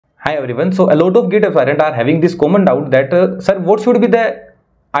Hi everyone. So a lot of GATE aspirant are having this common doubt that sir, what should be the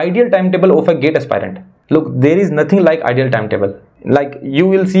ideal timetable of a GATE aspirant? Look, there is nothing like ideal timetable. Like you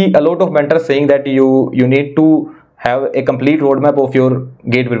will see a lot of mentors saying that you need to have a complete roadmap of your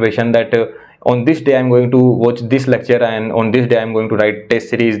GATE preparation, that on this day I'm going to watch this lecture and on this day I'm going to write test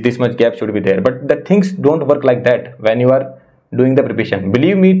series, this much gap should be there. But the things don't work like that when you are doing the preparation.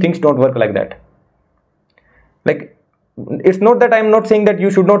 Believe me, things don't work like that. Like, it's not that I'm not saying that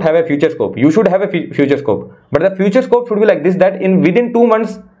you should not have a future scope. You should have a future scope, but the future scope should be like this, that within 2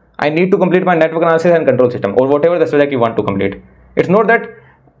 months I need to complete my network analysis and control system, or whatever the subject you want to complete. It's not that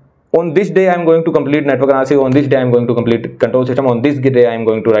on this day I'm going to complete network analysis, on this day I'm going to complete control system, on this day I'm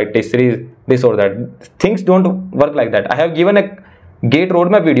going to write test series, this or that. Things don't work like that. I have given a GATE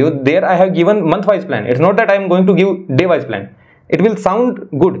roadmap video. There I have given month-wise plan. It's not that I'm going to give day-wise plan. It will sound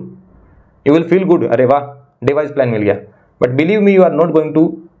good. You will feel good. Arey wah, day-wise plan mil gaya. But believe me, you are not going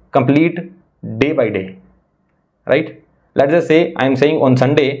to complete day by day, right? Let's just say I'm saying on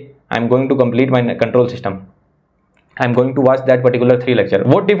Sunday I'm going to complete my control system. I'm going to watch that particular 3 lecture.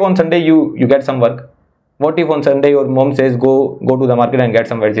 What if on Sunday you get some work? What if on Sunday your mom says go to the market and get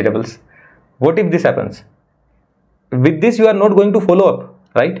some vegetables? What if this happens? With this you are not going to follow up,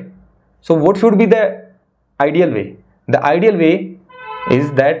 right? So what should be the ideal way? The ideal way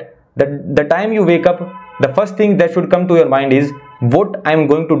is that the time you wake up, the first thing that should come to your mind is what I'm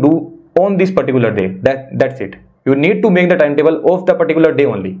going to do on this particular day. That's it. You need to make the timetable of the particular day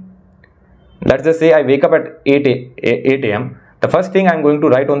only. Let's just say I wake up at 8 a.m. The first thing I'm going to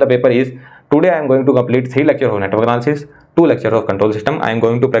write on the paper is today I'm going to complete 3 lectures of network analysis, 2 lectures of control system. I'm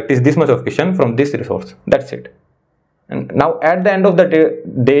going to practice this much of question from this resource. That's it. And now at the end of the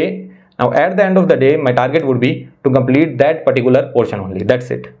day, my target would be to complete that particular portion only. That's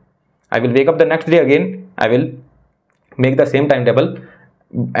it. I will wake up the next day again. I will make the same timetable,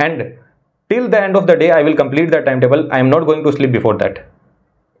 and till the end of the day I will complete that timetable. I am not going to sleep before that.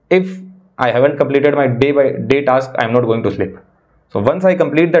 If I haven't completed my day by day task, I am not going to sleep. So once I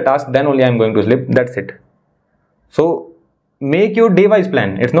complete the task, then only I am going to sleep. That's it. So make your day wise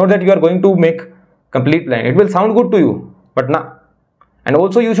plan. It's not that you are going to make complete plan. It will sound good to you, but nah. And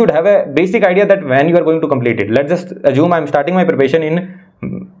also you should have a basic idea that when you are going to complete it. Let's just assume I am starting my preparation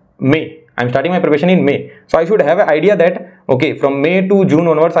in May. I'm starting my preparation in May. So I should have an idea that, okay, from May to June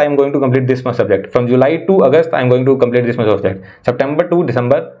onwards, I am going to complete this much subject. From July to August, I am going to complete this much subject. September to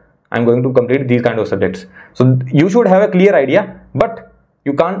December, I am going to complete these kind of subjects. So you should have a clear idea, but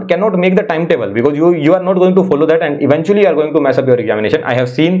you cannot make the timetable because you are not going to follow that, and eventually you are going to mess up your examination. I have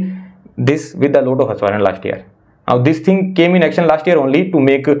seen this with a lot of aspirants last year. Now this thing came in action last year only to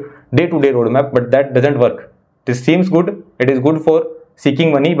make day-to-day roadmap, but that doesn't work. This seems good. It is good for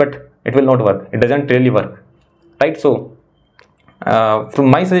seeking money, but it will not work. It doesn't really work, right? So from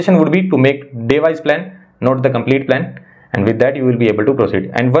my suggestion would be to make day-wise plan, not the complete plan, and with that you will be able to proceed.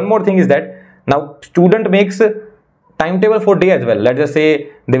 And one more thing is that now student makes a timetable for day as well. Let's just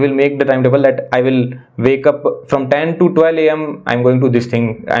say they will make the timetable that I will wake up from 10 to 12 a.m. I'm going to do this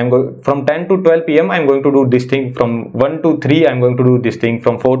thing. From 10 to 12 p.m. I'm going to do this thing. From 1 to 3 I'm going to do this thing.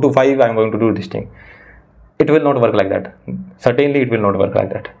 From 4 to 5 I'm going to do this thing. It will not work like that. Certainly it will not work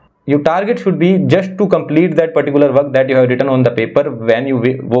like that. Your target should be just to complete that particular work that you have written on the paper when you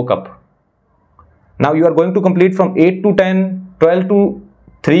woke up. Now you are going to complete from 8 to 10, 12 to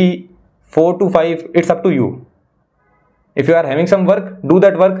 3, 4 to 5. It's up to you. If you are having some work, do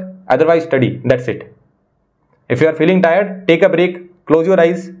that work. Otherwise study. That's it. If you are feeling tired, take a break, close your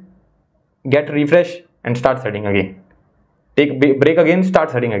eyes, get refresh and start studying again. Take break again, start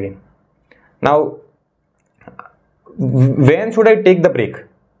studying again. Now, when should I take the break?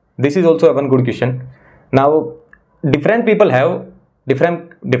 This is also one good question. Now, different people have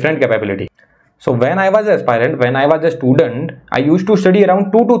different capability. So when I was an aspirant, when I was a student, I used to study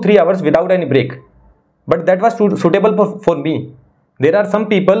around 2 to 3 hours without any break. But that was suitable for me. There are some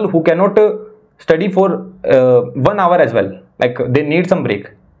people who cannot study for 1 hour as well. Like they need some break.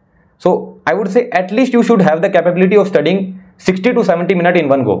 So I would say at least you should have the capability of studying 60 to 70 minutes in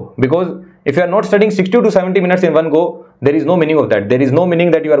one go. Because if you are not studying 60 to 70 minutes in one go, there is no meaning of that. There is no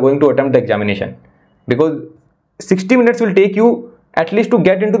meaning that you are going to attempt the examination. Because 60 minutes will take you at least to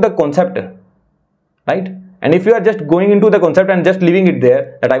get into the concept, right? And if you are just going into the concept and just leaving it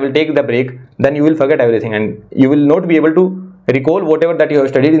there, that I will take the break, then you will forget everything and you will not be able to recall whatever that you have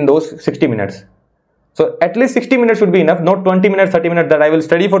studied in those 60 minutes. So at least 60 minutes should be enough, not 20 minutes, 30 minutes that I will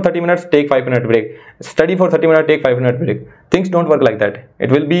study for 30 minutes, take 5-minute break. Study for 30 minutes, take 5-minute break. Things don't work like that.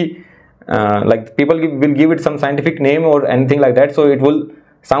 It will be like people will give it some scientific name or anything like that, so it will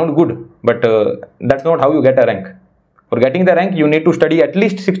sound good, but that's not how you get a rank. For getting the rank, you need to study at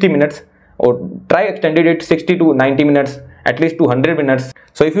least 60 minutes, or try extended it 60 to 90 minutes, at least to 100 minutes.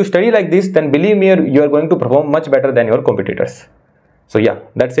 So if you study like this, then believe me, you are going to perform much better than your competitors. So yeah,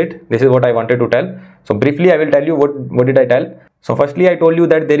 that's it. This is what I wanted to tell. So briefly, I will tell you what did I tell. So firstly, I told you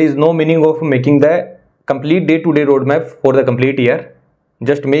that there is no meaning of making the complete day-to-day roadmap for the complete year.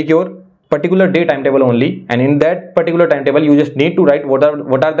 Just make your particular day timetable only, and in that particular timetable, you just need to write what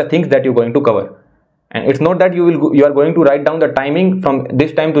are the things that you're going to cover. And it's not that you are going to write down the timing from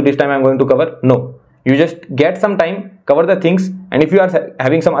this time to this time I'm going to cover. No, you just get some time, cover the things, and if you are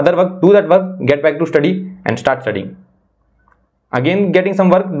having some other work, do that work, get back to study and start studying. Again getting some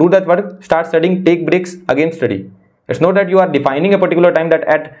work, do that work, start studying, take breaks, again study. It's not that you are defining a particular time that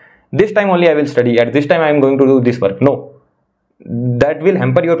at this time only I will study, at this time I am going to do this work. No, that will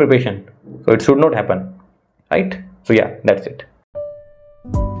hamper your preparation. So it should not happen, right? So yeah, that's it.